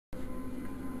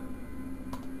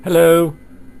Hello.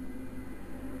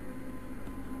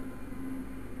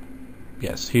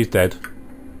 Yes, he's dead.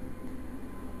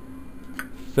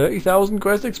 30,000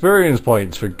 quest experience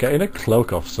points for getting a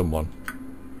cloak off someone.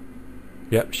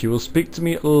 Yep, she will speak to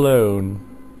me alone.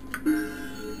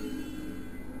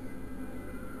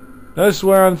 Now, this is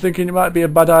where I'm thinking it might be a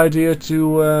bad idea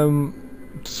to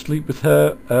sleep with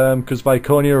her, because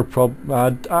Viconia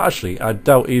are actually, I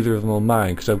doubt either of them will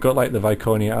mind, because I've got like the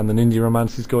Viconia and the Ninja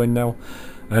romances going now,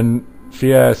 and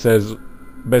Fier says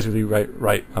basically,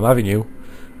 right, I'm having you,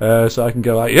 so I can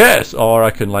go like yes, or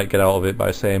I can like get out of it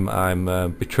by saying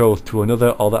I'm betrothed to another,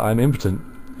 or that I'm impotent.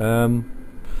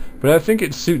 But I think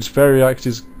it suits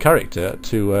Variax's character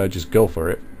to just go for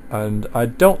it. And I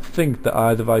don't think that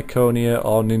either Viconia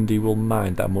or Nindy will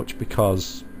mind that much,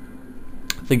 because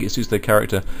I think it suits their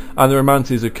character. And the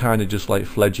romances are kind of just like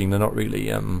fledging; they're not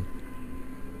really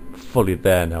fully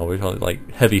there now. We're only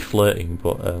like heavy flirting,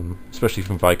 but especially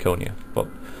from Viconia. But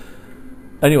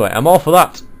anyway, I'm all for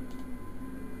that.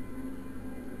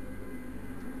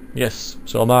 Yes,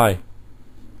 so am I.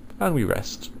 And we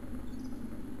rest.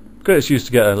 Good excuse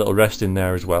to get a little rest in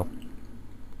there as well.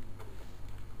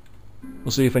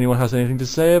 We'll see if anyone has anything to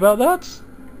say about that.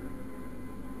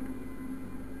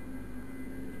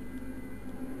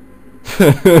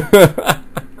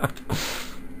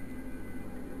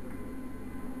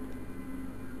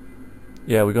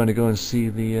 Yeah, we're going to go and see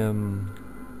the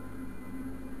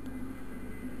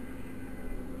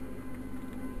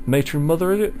matron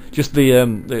mother, is it? Just the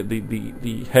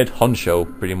head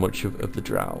honcho, pretty much, of the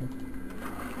drow.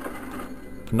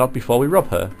 But not before we rob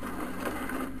her.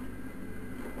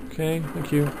 Okay,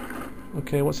 thank you.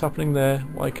 Okay, what's happening there?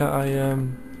 Why can't I,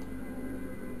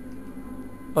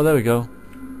 Oh, there we go.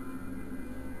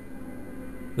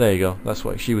 There you go. That's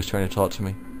why she was trying to talk to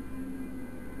me.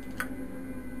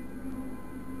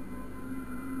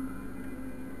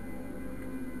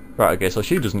 Right, okay, so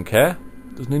she doesn't care.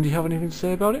 Does Nindy have anything to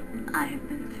say about it? I've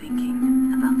been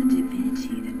thinking about the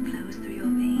divinity that flows through your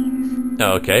veins.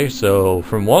 Okay, so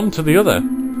from one to the other.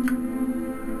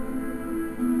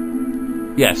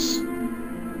 Yes.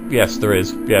 Yes, there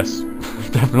is. Yes.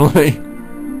 Definitely.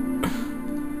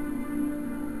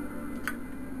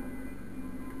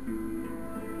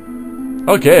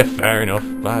 Okay, fair enough.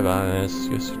 Bye bye.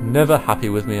 Yes. Never happy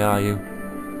with me, are you?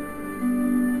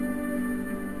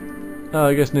 Oh,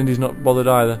 I guess Nindy's not bothered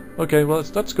either. Okay, well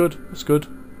that's good. That's good.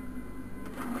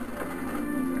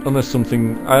 Unless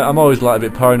something... I'm always like a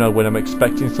bit paranoid when I'm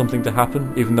expecting something to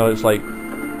happen, even though it's like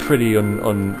pretty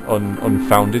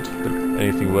unfounded that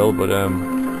anything will, but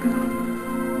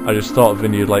I just thought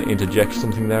Vinny would like interject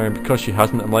something there, and because she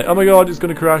hasn't, I'm like, oh my god, it's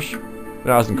gonna crash. It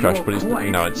hasn't crashed, but it's,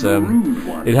 you know, it's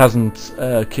it hasn't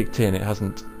kicked in. It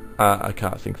hasn't. I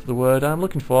can't think of the word I'm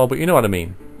looking for, but you know what I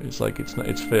mean. It's like it's not.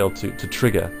 It's failed to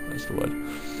trigger. That's the word.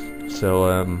 So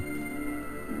I'm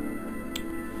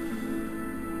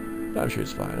sure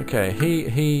it's fine. Okay,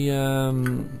 he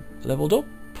leveled up,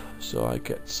 so I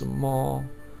get some more.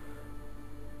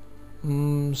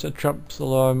 Set traps,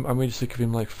 although I'm really sick of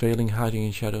him like failing hiding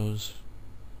in shadows.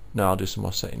 No, I'll do some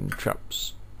more setting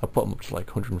traps. I'll put them up to like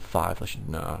 105. I should,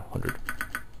 no, 100.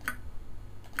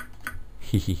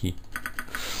 Hehehe.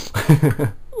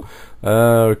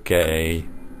 Okay.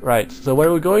 Right, so where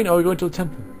are we going? Are we going to the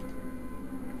temple?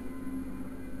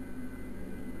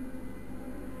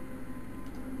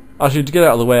 Actually, to get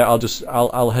out of the way,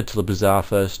 I'll head to the bazaar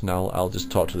first, and I'll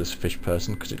just talk to this fish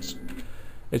person, because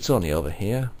it's only over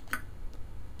here.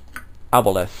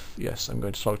 Aboleth, yes, I'm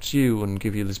going to talk to you and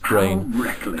give you this brain,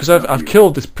 because I've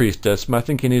killed this priestess. My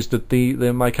thinking is that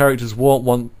my characters won't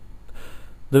want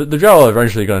the drow are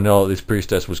eventually going to know that this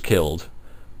priestess was killed,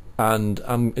 and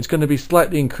it's going to be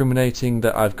slightly incriminating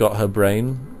that I've got her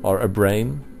brain, or a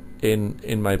brain,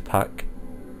 in my pack,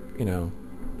 you know,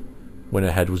 when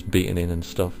her head was beaten in and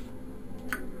stuff.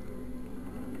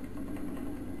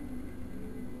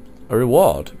 A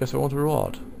reward? I guess I want a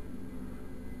reward.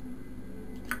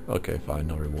 Okay, fine,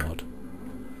 no reward.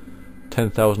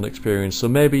 10,000 experience. So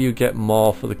maybe you get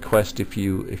more for the quest if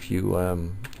you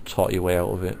taught your way out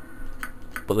of it.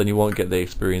 But then you won't get the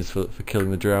experience for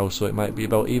killing the drow, so it might be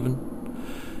about even.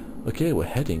 Okay, we're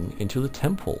heading into the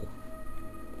temple.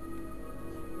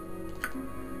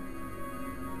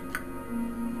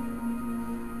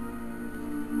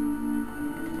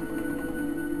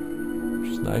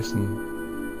 Which is nice and...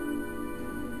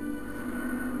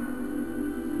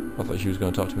 I thought she was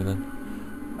going to talk to me then.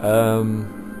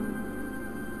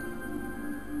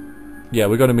 Yeah,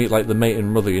 we're going to meet like the mate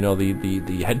and mother, you know,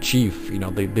 the head chief, you know,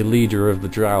 the leader of the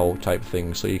drow type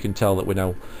thing. So you can tell that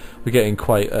we're getting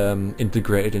quite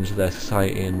integrated into their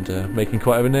society and making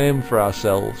quite a name for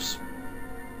ourselves.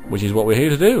 which is what we're here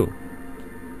to do.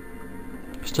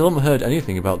 Still haven't heard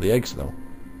anything about the eggs though.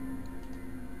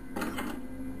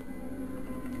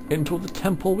 Into the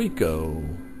temple we go.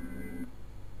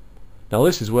 Now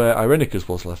this is where Irenicus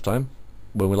was last time,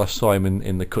 when we last saw him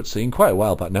in the cutscene, quite a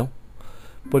while back now.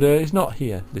 But he's not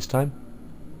here this time.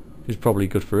 Which is probably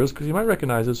good for us, because he might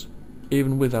recognise us,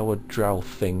 even with our drow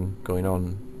thing going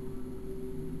on.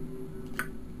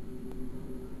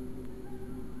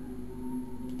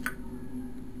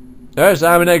 Yes,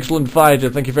 I'm an excellent fighter,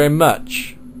 thank you very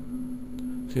much.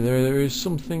 See, there is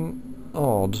something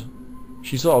odd.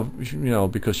 She's sort of, you know,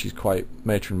 because she's quite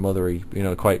matron mothery, you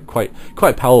know, quite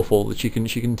powerful. That she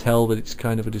can tell that it's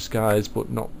kind of a disguise, but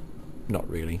not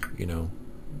really, you know.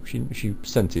 She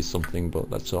senses something, but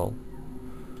that's all.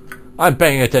 I'm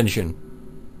paying attention.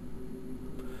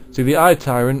 See, the Eye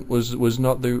Tyrant was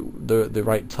not the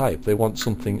right type. They want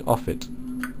something off it.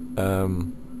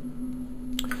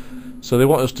 So they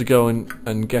want us to go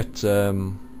and get.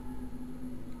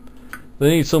 They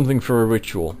need something for a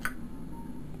ritual.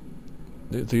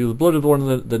 The blood of one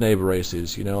of the neighbour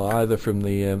races, you know, either from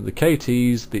the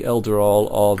KTs, the Elder All,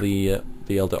 or the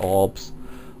Elder Orbs,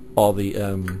 or the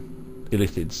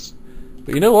Illithids.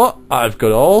 But you know what? I've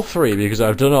got all three because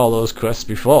I've done all those quests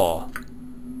before.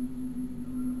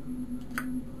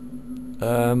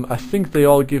 I think they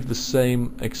all give the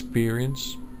same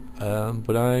experience,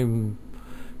 but I'm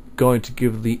going to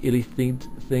give the Illithid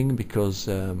thing because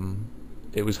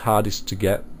it was hardest to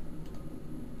get.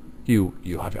 You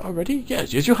have it already?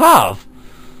 Yes, you have!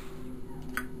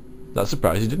 That's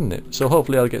surprising, didn't it? So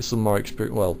hopefully I'll get some more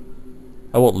experience. Well,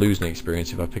 I won't lose any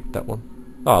experience if I pick that one.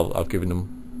 Oh, I've given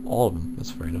them all of them.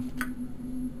 That's fair enough.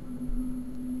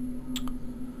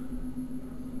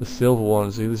 The silver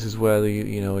one, see, this is where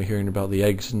we're hearing about the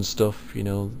eggs and stuff, you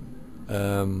know.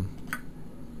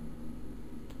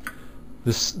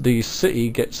 The city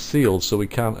gets sealed so we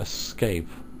can't escape.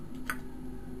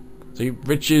 See,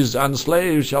 riches and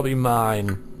slaves shall be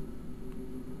mine.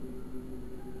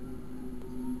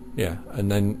 Yeah,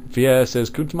 and then Fier says,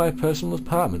 "Come to my personal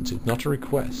apartment. It's not a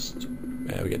request."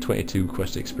 Yeah, we get 22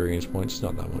 quest experience points.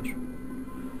 Not that much.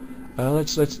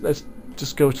 Let's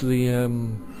just go to the.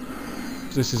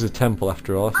 This is a temple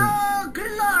after all. I think. Oh,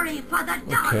 glory for the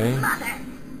Dark Mother!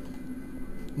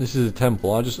 This is a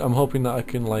temple. I'm hoping that I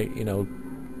can, like, you know,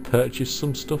 purchase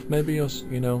some stuff maybe, or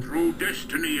you know. Through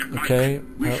destiny and Okay,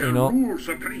 apparently not.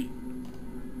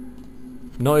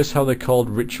 Notice how they're called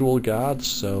ritual guards,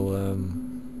 so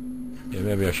yeah,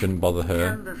 maybe I shouldn't bother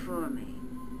her. Come before me.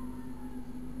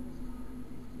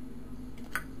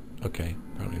 Okay,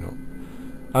 apparently not.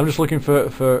 I'm just looking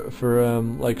for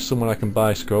like someone I can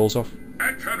buy scrolls off.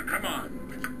 At your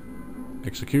command.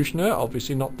 Executioner,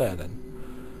 obviously not there then.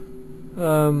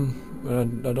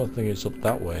 I don't think it's up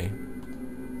that way.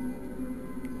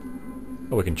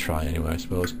 Oh, we can try anyway, I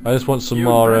suppose. I just want some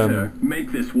more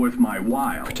make this worth my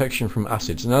while. protection from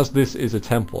acids. And as this is a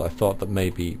temple, I thought that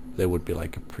maybe there would be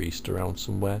like a priest around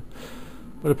somewhere,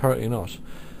 but apparently not.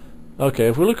 Okay,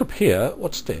 if we look up here,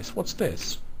 what's this? What's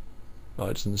this? Oh,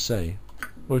 it doesn't say.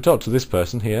 Well, we talked to this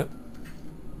person here.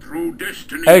 Through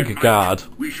destiny Egg and guard.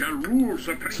 We shall rule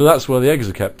supreme. So that's where the eggs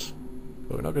are kept.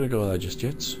 But we're not going to go there just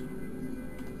yet.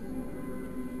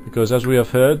 Because as we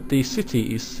have heard, the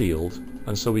city is sealed,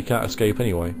 and so we can't escape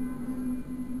anyway.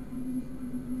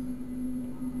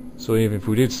 So even if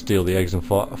we did steal the eggs and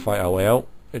fight our way out,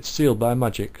 it's sealed by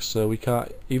magic, so we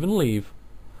can't even leave.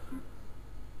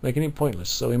 Making it pointless,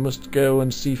 so we must go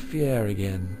and see Fier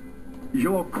again.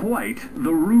 You're quite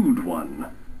the rude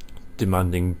one.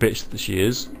 Demanding bitch that she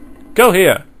is. Go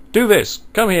here! Do this!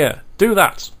 Come here! Do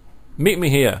that! Meet me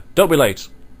here! Don't be late!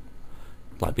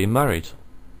 Like being married.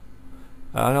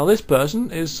 Now this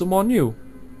person is someone new.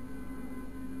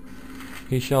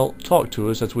 He shall talk to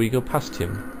us as we go past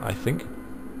him, I think.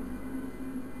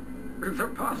 The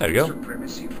path There we go. of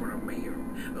supremacy for a male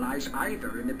lies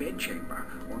either in the bedchamber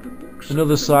or the books.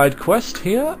 Another side quest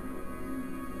here.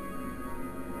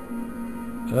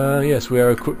 Yes, we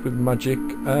are equipped with magic,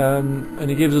 and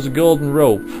he gives us a golden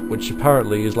rope, which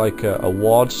apparently is like a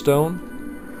ward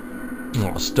stone.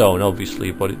 Not a stone,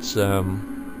 obviously, but it's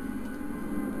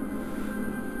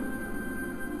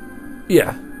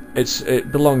yeah,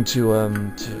 it belonged to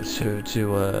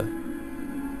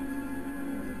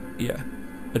yeah,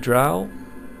 a drow.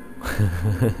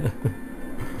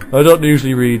 I don't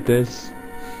usually read this,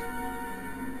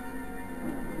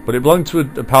 but it belonged to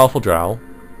a powerful drow.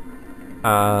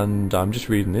 And I'm just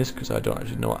reading this because I don't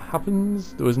actually know what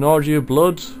happens. There was an orgy of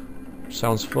blood.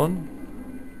 Sounds fun.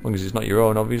 As long as it's not your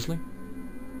own, obviously.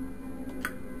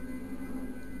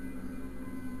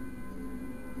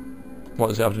 What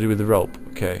does it have to do with the rope?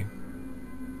 Okay.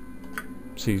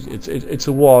 See, it's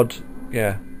a ward.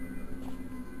 Yeah.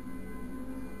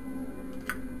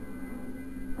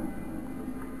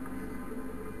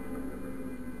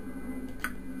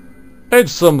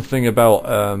 It's something about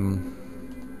how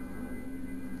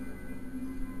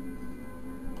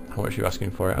much are you asking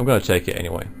for it? I'm going to take it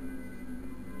anyway.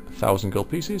 1,000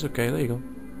 gold pieces. Okay, there you go.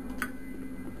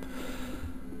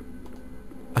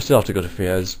 I still have to go to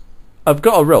Fier's. I've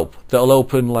got a rope that'll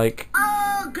open like.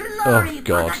 Oh, glory Oh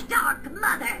God! for the Dark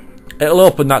Mother! It'll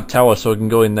open that tower so I can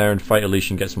go in there and fight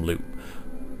Alicia and get some loot.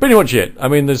 Pretty much it. I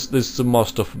mean, there's some more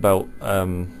stuff about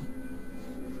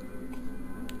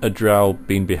a drow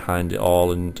being behind it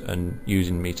all and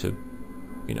using me to,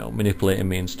 you know, manipulating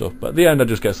me and stuff. But at the end, I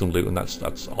just get some loot, and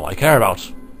that's all I care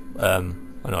about. I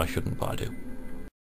know I shouldn't, but I do.